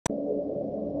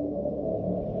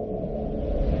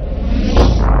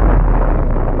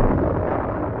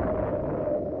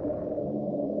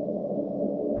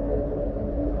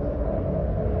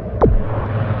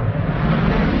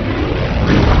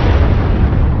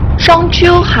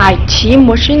jessehaiqi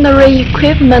Machinery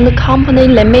Equipment Company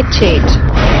Limited.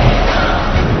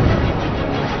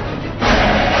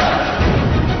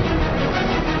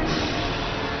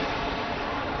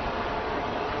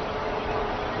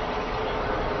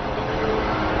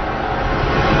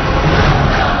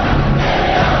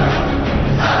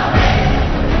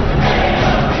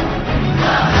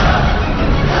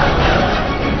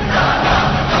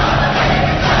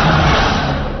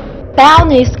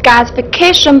 Continous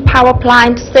gasification power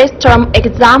plant system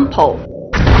example.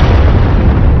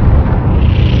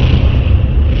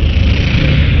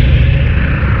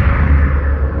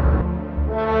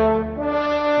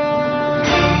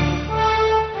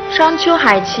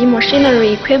 Jessehaiqi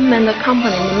Machinery Equipment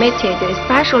Company Limited is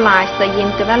specialized in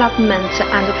development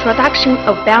and production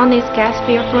of biomass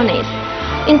gasifier furnace,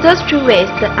 industrial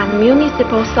waste and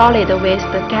municipal solid waste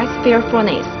gasifier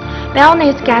furnace,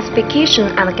 biomass gasification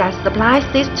and gas supply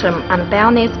system, and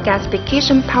biomass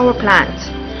gasification power plant.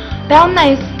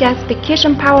 Biomass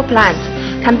gasification power plant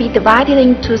can be divided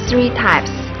into three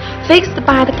types: fixed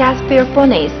bed gasifier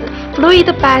furnace, fluid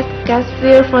bed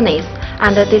gasifier furnace,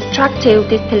 and destructive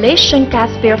distillation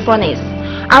gasifier furnace.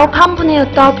 Our company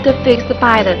adopted fixed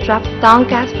bed drop-down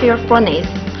gasifier furnace.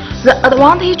 The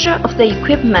advantage of the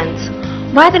equipment: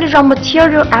 widely raw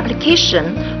material application,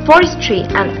 forestry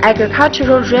and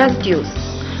agricultural residues.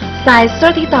 Size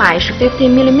 30-50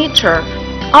 mm.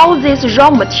 All this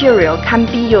raw material can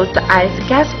be used as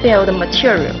gas-filled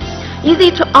material.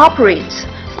 Easy to operate,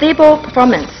 stable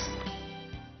performance.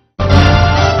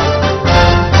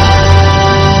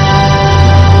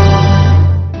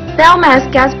 Biomass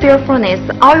gasifier furnace,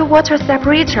 oil-water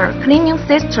separator, cleaning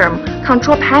system,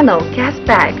 control panel, gas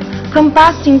bag,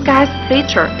 combusting gas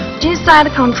filter,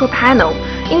 inside control panel,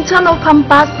 internal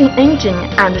combustion engine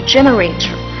and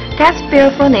generator.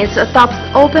 Gasifier furnace adopts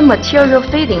open material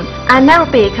feeding,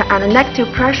 anaerobic and negative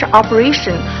pressure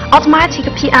operation, automatic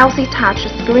PLC touch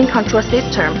screen control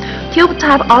system,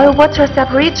 tube-type oil-water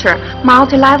separator,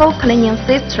 multi-level cleaning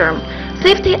system.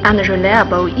 Safety and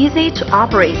reliable, easy to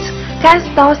operate. Gas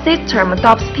door system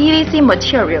adopts PVC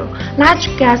material, large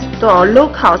gas door, low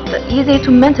cost, easy to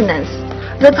maintenance.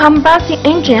 The combustion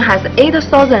engine has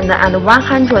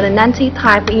 8190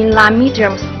 type inline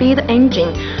medium speed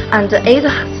engine and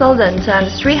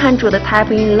 8300 type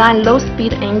inline low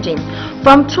speed engine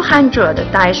from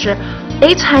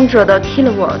 200-800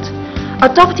 kW.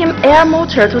 Adopting air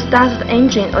motor to start the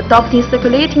engine, adopting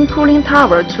circulating cooling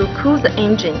tower to cool the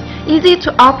engine. Easy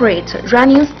to operate,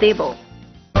 running stable.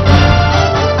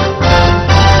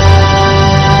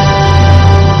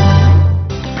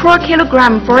 Per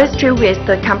kilogram forestry waste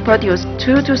can produce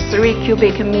 2 to 3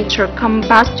 cubic meter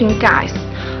combustion gas.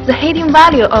 The heating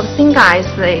value of syngas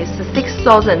is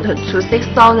 6,000 to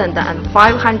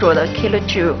 6,500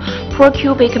 kJ per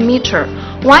cubic meter.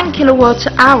 1 kilowatt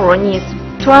hour needs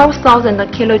 12,000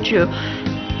 kJ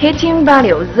heating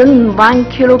value. Then 1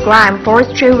 kilogram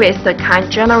forestry waste can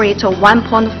generate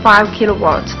 1.5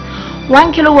 kilowatt.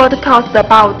 1 kilowatt costs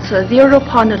about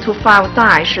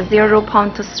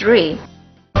 0.25-0.3.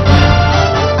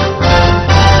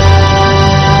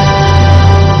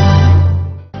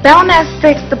 Biomass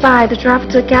fixed bed draft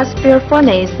gasifier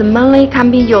furnace mainly can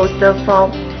be used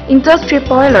for industry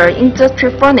boiler,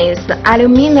 industry furnace,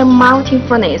 aluminum melting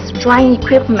furnace, drying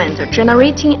equipment,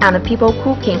 generating and people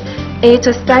cooking,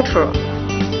 etc.